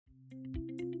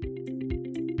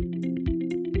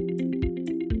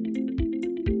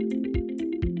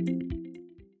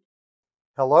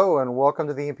Hello and welcome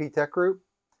to the EMP Tech Group.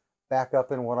 Back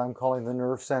up in what I'm calling the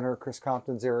Nerve Center, Chris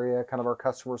Compton's area, kind of our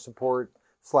customer support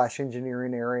 /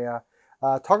 engineering area.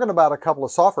 Talking about a couple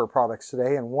of software products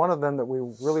today, and one of them that we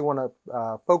really want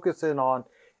to focus in on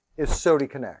is SOTI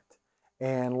Connect.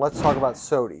 And let's talk about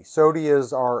SOTI. SOTI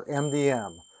is our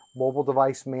MDM, mobile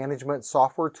device management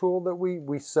software tool that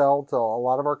we sell to a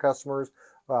lot of our customers.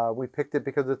 We picked it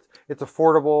because it's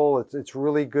affordable, it's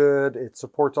really good, it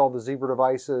supports all the Zebra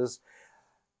devices.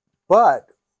 But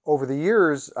over the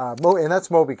years, and that's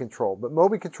Mobi Control, but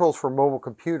Mobi Control is for mobile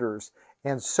computers,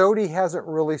 and SOTI hasn't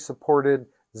really supported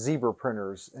Zebra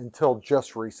printers until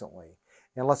just recently.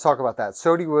 And let's talk about that.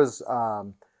 SOTI was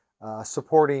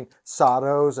supporting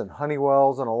SOTOs and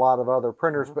Honeywells and a lot of other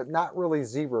printers, but not really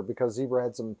Zebra because Zebra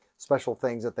had some special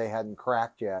things that they hadn't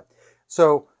cracked yet.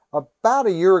 So about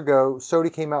a year ago, SOTI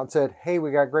came out and said, hey,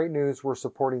 we got great news, we're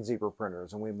supporting Zebra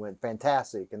printers. And we went,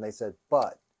 fantastic. And they said,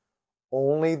 but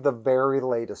only the very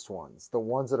latest ones, the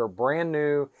ones that are brand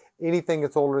new. Anything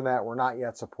that's older than that, we're not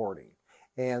yet supporting.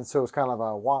 And so it's kind of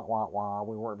a wah, wah, wah.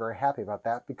 We weren't very happy about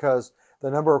that because the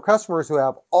number of customers who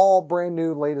have all brand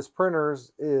new latest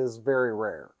printers is very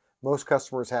rare. Most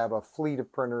customers have a fleet of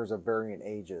printers of varying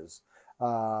ages.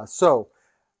 So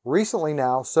recently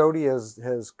now, SOTI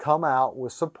has come out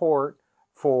with support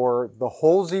for the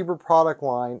whole Zebra product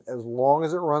line as long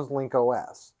as it runs Link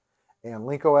OS. And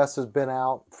Link OS has been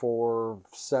out for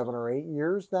 7 or 8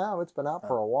 years now. It's been out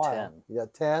for a while. 10. Yeah,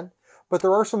 10. But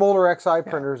there are some older XI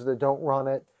printers that don't run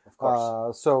it. Of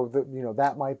course. So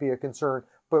that might be a concern.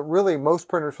 But really, most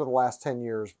printers for the last 10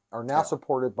 years are now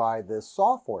supported by this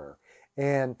software.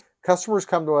 And customers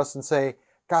come to us and say,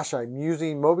 gosh, I'm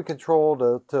using Mobi Control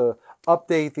to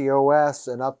update the OS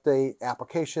and update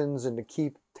applications and to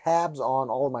keep tabs on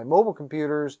all of my mobile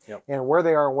computers and where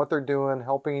they are and what they're doing,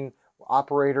 helping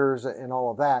operators and all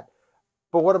of that.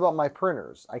 But what about my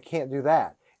printers? I can't do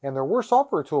that. And there were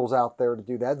software tools out there to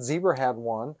do that. Zebra had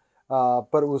one,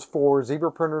 but it was for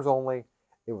Zebra printers only.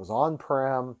 It was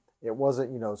on-prem. It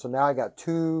wasn't, so now I got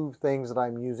two things that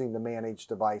I'm using to manage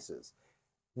devices.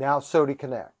 Now SOTI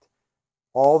Connect.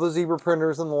 All the Zebra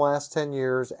printers in the last 10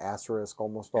 years, asterisk,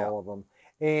 almost all of them,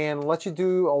 and let you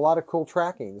do a lot of cool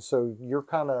tracking. So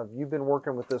you've been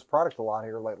working with this product a lot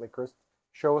here lately, Chris.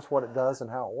 Show us what it does and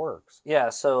how it works. Yeah,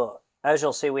 so as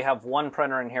you'll see, we have one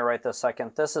printer in here right this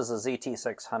second. This is a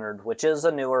ZT600, which is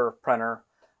a newer printer.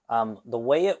 The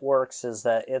way it works is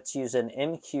that it's using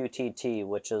MQTT,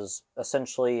 which is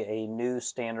essentially a new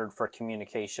standard for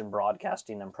communication,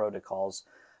 broadcasting, and protocols.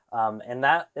 And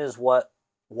that is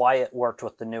why it worked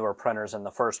with the newer printers in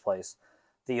the first place.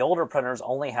 The older printers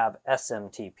only have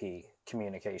SMTP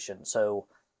communication. So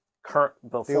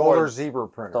before the older Zebra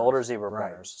printers. The older Zebra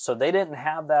printers. So they didn't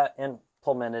have that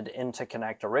implemented into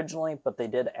Connect originally, but they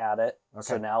did add it. Okay.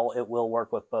 So now it will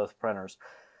work with both printers.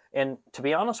 And to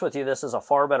be honest with you, this is a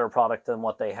far better product than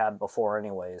what they had before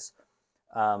anyways.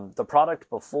 The product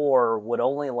before would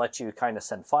only let you kind of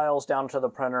send files down to the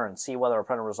printer and see whether a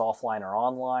printer was offline or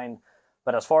online.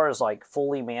 But as far as like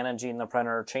fully managing the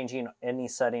printer, changing any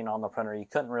setting on the printer, you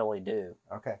couldn't really do.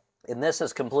 Okay. And this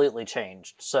has completely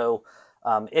changed. So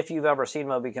if you've ever seen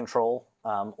Mobi Control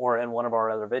or in one of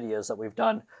our other videos that we've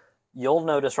done, you'll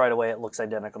notice right away it looks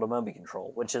identical to Mobi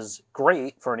Control, which is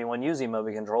great for anyone using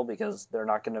Mobi Control because they're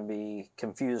not going to be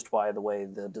confused by the way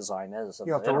the design is.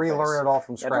 You have to relearn it all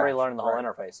from scratch. You have to relearn the whole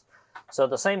interface. So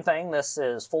the same thing, this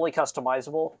is fully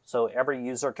customizable, so every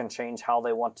user can change how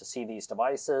they want to see these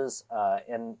devices,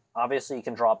 and obviously you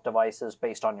can drop devices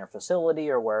based on your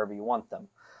facility or wherever you want them.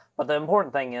 But the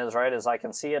important thing is, is I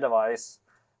can see a device,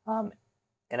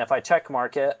 and if I check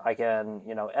mark it, I can,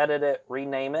 edit it,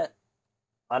 rename it,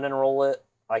 unenroll it.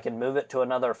 I can move it to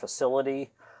another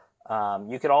facility.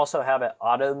 You could also have it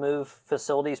auto-move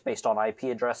facilities based on IP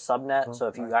address subnet. So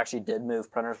if you actually did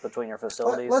move printers between your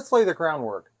facilities. Let's lay the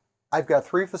groundwork. I've got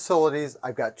 3 facilities.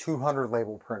 I've got 200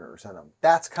 label printers in them.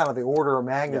 That's kind of the order of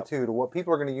magnitude of what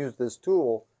people are going to use this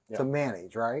tool to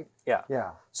manage, right? Yeah.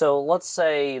 Yeah. So let's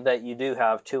say that you do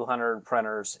have 200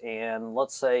 printers, and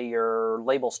let's say your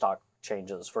label stock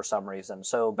changes for some reason.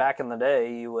 So back in the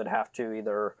day, you would have to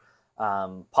either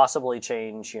possibly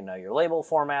change, your label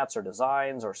formats or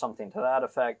designs or something to that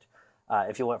effect.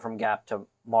 If you went from gap to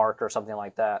mark or something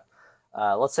like that.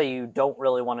 Let's say you don't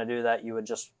really want to do that. You would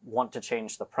just want to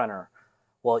change the printer.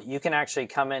 Well, you can actually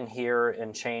come in here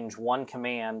and change one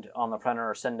command on the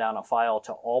printer or send down a file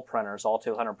to all printers, all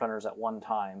 200 printers at one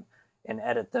time, and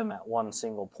edit them at one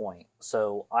single point.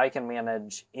 So I can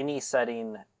manage any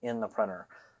setting in the printer.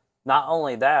 Not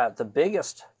only that, the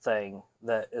biggest thing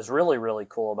that is really, really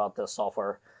cool about this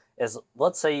software is,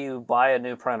 let's say you buy a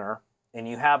new printer and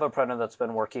you have a printer that's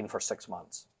been working for 6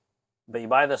 months, but you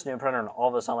buy this new printer and all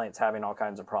of a sudden it's having all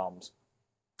kinds of problems.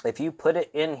 If you put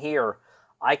it in here,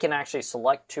 I can actually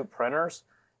select 2 printers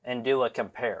and do a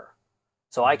compare.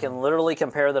 So I can literally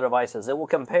compare the devices. It will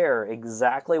compare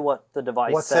exactly what the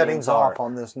device settings are. Off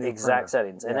on this new exact printer.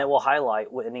 settings, and it will highlight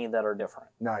any that are different.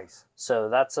 Nice. So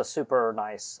that's a super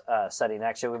nice setting.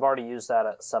 Actually, we've already used that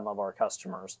at some of our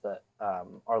customers that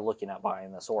are looking at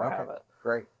buying this or have it.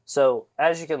 Great. So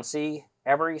as you can see,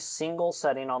 every single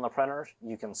setting on the printer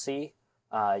you can see.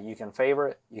 You can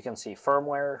favorite. You can see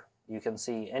firmware. You can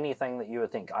see anything that you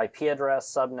would think. IP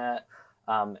address, subnet.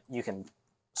 You can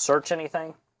search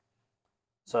anything.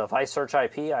 So if I search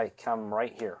IP, I come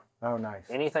right here. Oh, nice.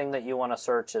 Anything that you want to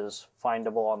search is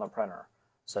findable on the printer.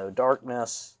 So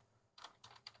darkness,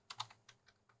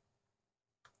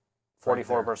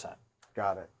 44%.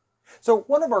 Got it. So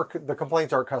one of the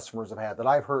complaints our customers have had that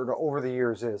I've heard over the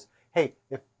years is, hey,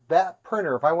 if that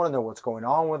printer, if I want to know what's going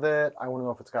on with it, I want to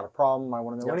know if it's got a problem, I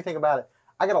want to know anything about it,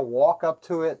 I got to walk up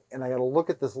to it and I got to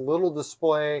look at this little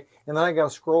display, and then I got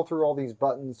to scroll through all these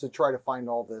buttons to try to find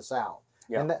all this out.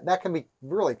 And that can be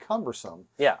really cumbersome.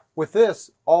 Yeah. With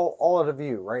this, all at a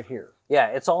view right here. Yeah,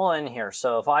 it's all in here.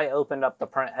 So if I opened up the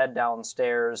print head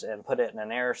downstairs and put it in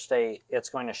an air state, it's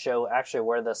going to show actually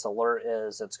where this alert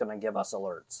is. It's going to give us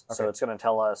alerts. Okay. So it's going to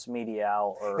tell us media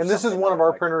out or And this is one of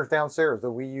our printers downstairs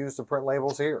that we use to print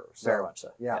labels here. So, very much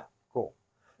so. Yeah, cool.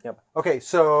 Yep. Okay,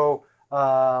 so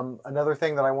another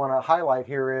thing that I want to highlight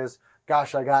here is,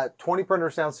 gosh, I got 20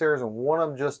 printers downstairs and one of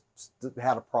them just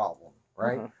had a problem,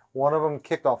 right? Mm-hmm. One of them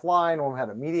kicked offline, one of them had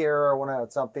a media error, one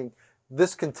had something.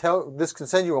 This can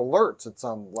send you alerts at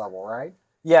some level, right?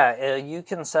 Yeah, you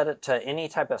can set it to any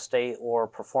type of state or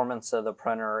performance of the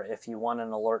printer if you want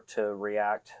an alert to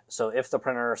react. So if the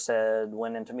printer said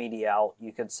went into media out,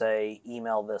 you could say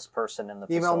email this person in the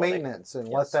facility. Email maintenance and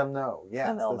let them know,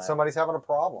 that somebody's having a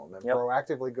problem and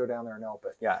proactively go down there and help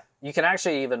it. Yeah, you can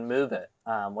actually even move it,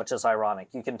 which is ironic.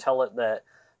 You can tell it that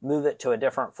move it to a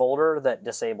different folder that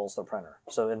disables the printer.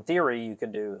 So in theory, you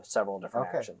could do several different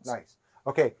actions. Nice.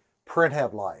 Okay, print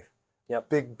head life. Yep.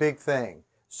 Big thing.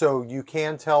 So you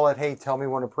can tell it, hey, tell me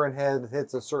when a print head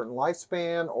hits a certain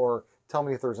lifespan, or tell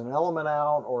me if there's an element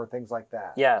out, or things like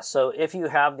that. Yeah, so if you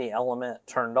have the element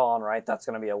turned on, right, that's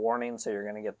going to be a warning, so you're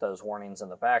going to get those warnings in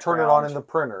the background. Turn it on in the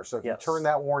printer. So if you turn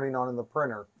that warning on in the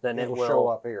printer, then it will show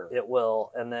up here. It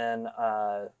will, and then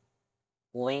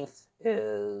length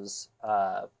is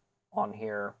on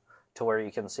here to where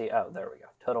you can see, oh, there we go,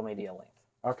 total media length.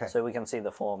 Okay. So we can see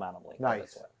the full amount of length.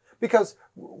 Nice. Because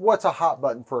what's a hot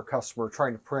button for a customer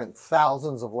trying to print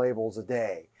thousands of labels a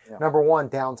day? Yeah. Number one,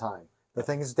 downtime. The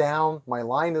thing is down, my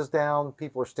line is down,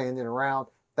 people are standing around,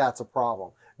 that's a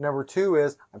problem. Number two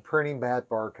is I'm printing bad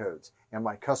barcodes and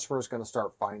my customer is going to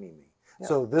start finding me. Yeah.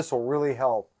 So this will really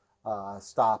help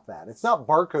stop that. It's not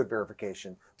barcode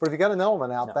verification, but if you got an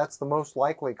element out, that's the most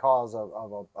likely cause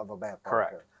of a bad barcode.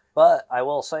 Correct. But I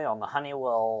will say on the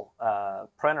Honeywell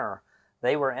printer,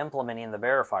 they were implementing the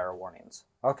verifier warnings.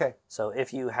 Okay. So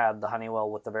if you had the Honeywell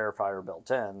with the verifier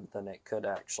built in, then it could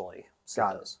actually see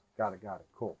those. Got it.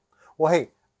 Cool. Well,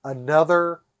 hey,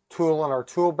 another tool in our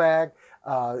tool bag.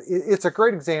 It's a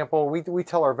great example. We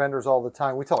tell our vendors all the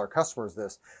time, we tell our customers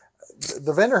this.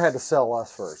 The vendor had to sell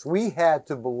us first. We had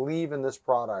to believe in this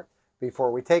product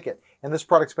before we take it. And this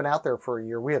product's been out there for a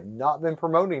year. We have not been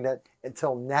promoting it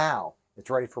until now. It's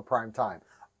ready for prime time.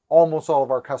 Almost all of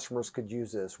our customers could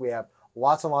use this. We have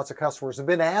lots and lots of customers who have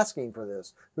been asking for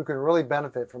this, who can really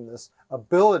benefit from this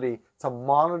ability to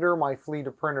monitor my fleet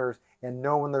of printers and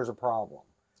know when there's a problem.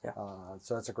 Yeah.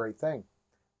 So that's a great thing.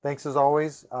 Thanks as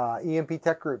always.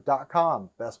 EMPtechgroup.com,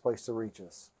 best place to reach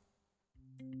us.